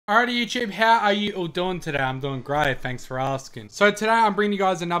Alrighty YouTube, how are you all doing today? I'm doing great, thanks for asking. So today I'm bringing you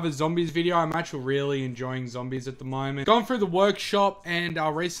guys another zombies video. I'm actually really enjoying zombies at the moment. Going through the workshop and I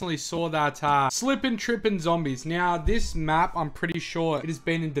recently saw that Slippin' Trippin' Zombies. Now this map, I'm pretty sure it has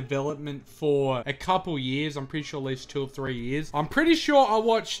been in development for a couple years. I'm pretty sure at least 2 or 3 years. I'm pretty sure I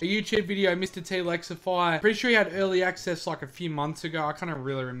watched a YouTube video, Mr. T Lexify. Pretty sure he had early access like a few months ago. I can't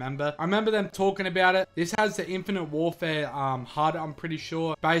really remember. I remember them talking about it. This has the Infinite Warfare HUD, I'm pretty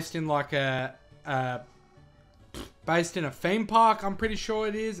sure. Based in like based in a theme park, I'm pretty sure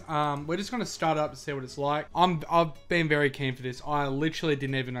it is. We're just gonna start up to see what it's like. I've been very keen for this. I literally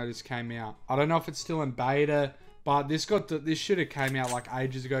didn't even know this came out. I don't know if it's still in beta, but this should have came out like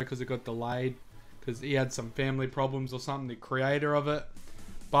ages ago because it got delayed because he had some family problems or something, the creator of it.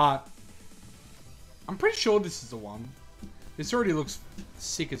 But I'm pretty sure this is the one. This already looks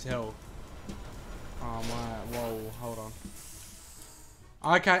sick as hell. Oh my, whoa, hold on.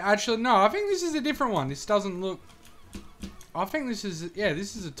 Okay, actually, no, I think this is a different one. This doesn't look... I think this is... Yeah,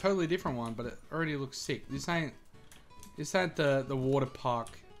 this is a totally different one, but it already looks sick. This ain't the water park.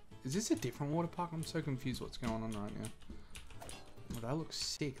 Is this a different water park? I'm so confused what's going on right now. Oh, that looks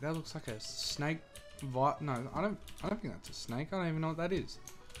sick. That looks like a snake... No, I don't think that's a snake. I don't even know what that is.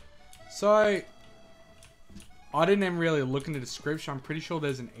 So... I didn't even really look in the description. I'm pretty sure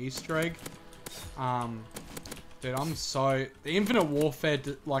there's an Easter egg. Dude, I'm so... The Infinite Warfare,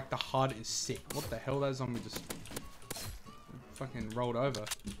 like, the HUD is sick. What the hell? That zombie just... fucking rolled over.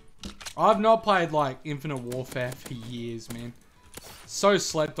 I've not played, like, Infinite Warfare for years, man. So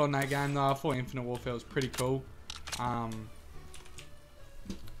slept on that game, though. I thought Infinite Warfare was pretty cool.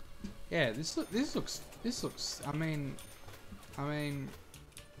 Yeah, this looks... I mean... I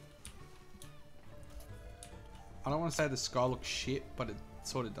don't want to say the sky looks shit, but it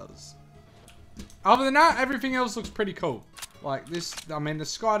sort of does. Other than that, everything else looks pretty cool. Like this, I mean, the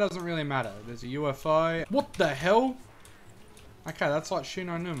sky doesn't really matter. There's a UFO. What the hell? Okay, that's like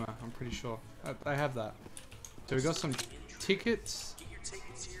Shino Numa, I'm pretty sure. They have that. So we got some tickets.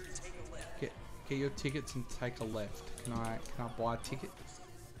 Get your tickets and take a left. Can I buy a ticket?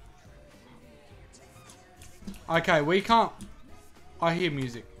 Okay, we can't. I hear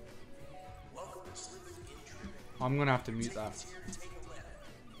music. I'm gonna have to mute that.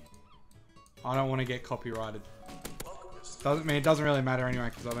 I don't want to get copyrighted. It doesn't really matter anyway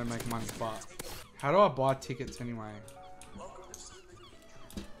because I don't make money. But how do I buy tickets anyway?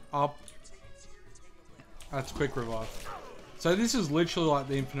 Up. That's quick revive. So this is literally like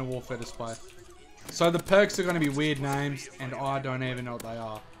the Infinite Warfare display. So the perks are going to be weird names, and I don't even know what they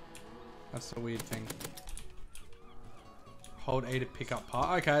are. That's the weird thing. Hold E to pick up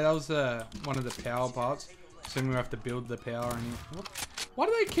part. Okay, that was one of the power parts. Assuming we have to build the power. And why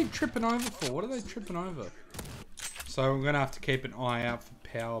do they keep tripping over for? What are they tripping over? So we're going to have to keep an eye out for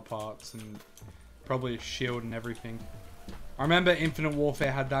power parts and probably a shield and everything. I remember Infinite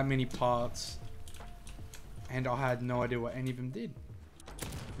Warfare had that many parts. And I had no idea what any of them did.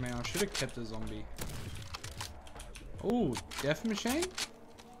 Man, I should have kept a zombie. Ooh, death machine?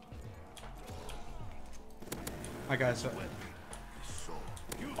 Okay, so...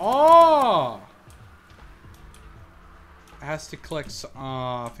 Oh! It has to collect... Oh,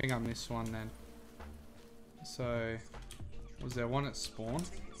 I think I missed one then. So... Was there one at spawn?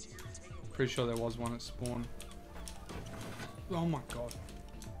 Pretty sure there was one at spawn. Oh my god.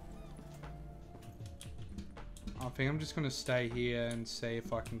 I think I'm just going to stay here and see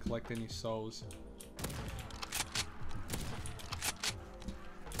if I can collect any souls.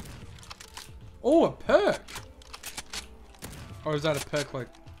 Oh, a perk! Or is that a perk like...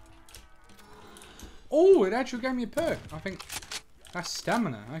 Oh, it actually gave me a perk. I think that's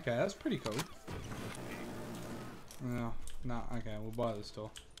stamina. Okay, that's pretty cool. No, nah, okay, we'll buy this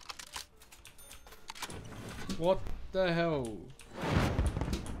door. What the hell?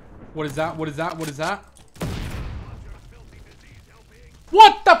 What is that? What is that? What is that?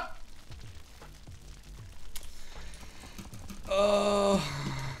 What the?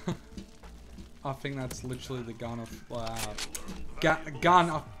 I think that's literally the gun of... gun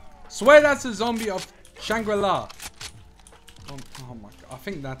of... Swear that's a zombie of Shangri-La. Oh my god. I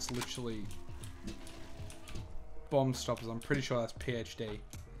think that's literally... Bomb stoppers. I'm pretty sure that's PhD.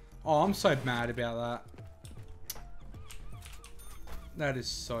 Oh, I'm so mad about that. That is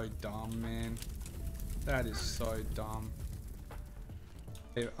so dumb, man. That is so dumb.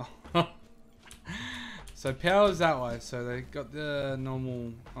 So power's that way. So they got the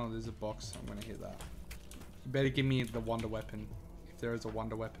normal... Oh, there's a box. I'm gonna hit that. You better give me the wonder weapon. If there is a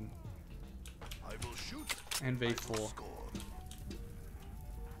wonder weapon. I will shoot. And V4.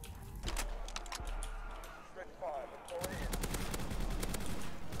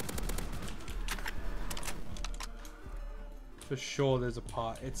 For sure there's a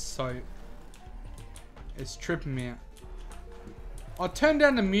part. It's tripping me out. I turn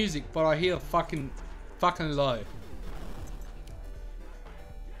down the music, but I hear fucking low.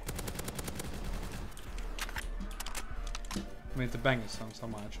 I mean, it's a banger song, so I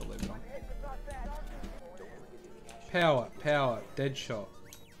might actually leave it on. Power, dead shot.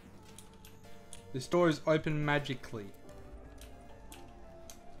 This door is open magically.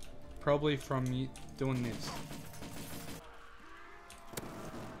 Probably from you doing this.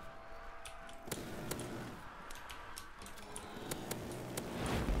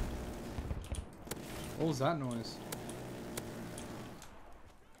 What was that noise?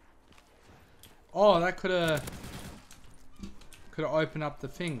 Oh, that could have opened up the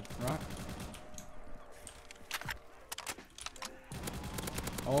thing, right?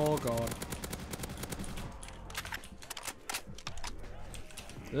 Oh god.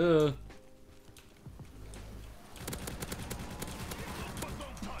 Ugh.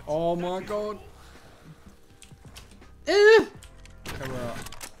 Oh my god. Ugh. Cover up.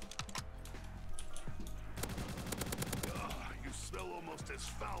 You smell almost as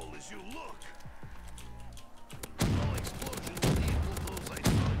foul as you look. No explosions equal those I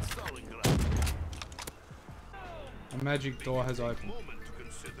saw in Stalingrad. A magic door has opened. Moment to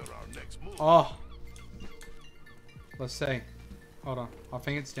consider our next move. Oh. Let's see. Hold on. I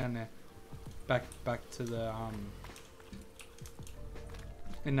think it's down there. Back to the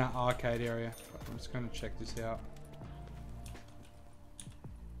in that arcade area. I'm just gonna check this out.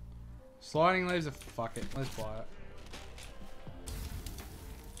 Sliding leaves are fuck it. Let's buy it.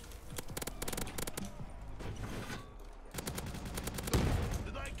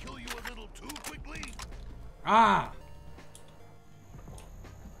 Did I kill you a little too quickly? Ah!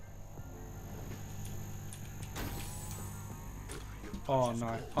 Oh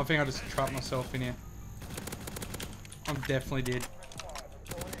no. I think I just trapped myself in here. I'm definitely dead.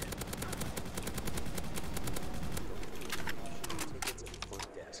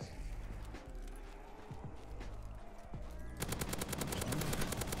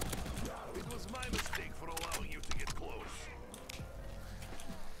 It was my mistake for allowing you to get close.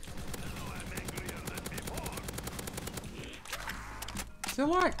 Now I'm angrier than before. Is there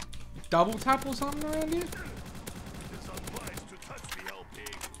like double tap or something around here? It is unwise to touch the LP.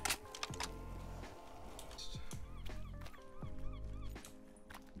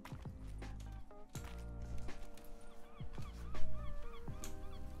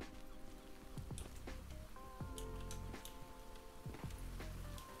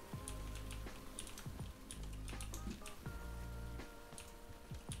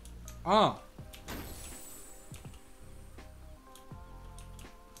 Ah.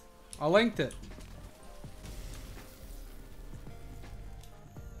 I linked it.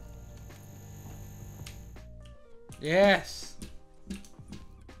 Yes.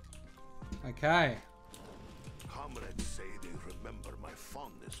 Okay. Comrades say they remember my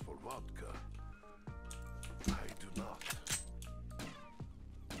fondness for vodka. I do not.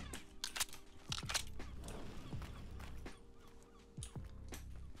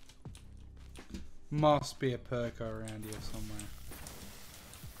 Must be a perk around here somewhere.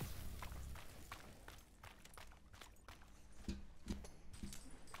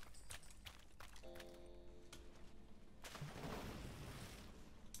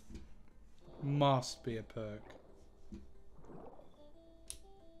 Must be a perk.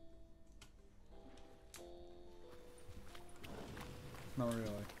 Not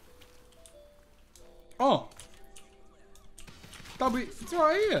really. Oh! It's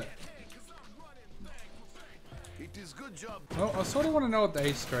right here! It is good job. Well, I sort of want to know what the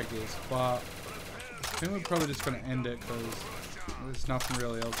Easter egg is, but I think we're probably just going to end it because there's nothing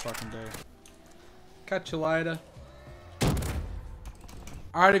really else I can do. Catch you later.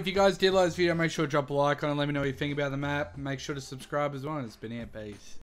 Alright, if you guys did like this video, make sure to drop a like on it and let me know what you think about the map. Make sure to subscribe as well. It's been here. Peace.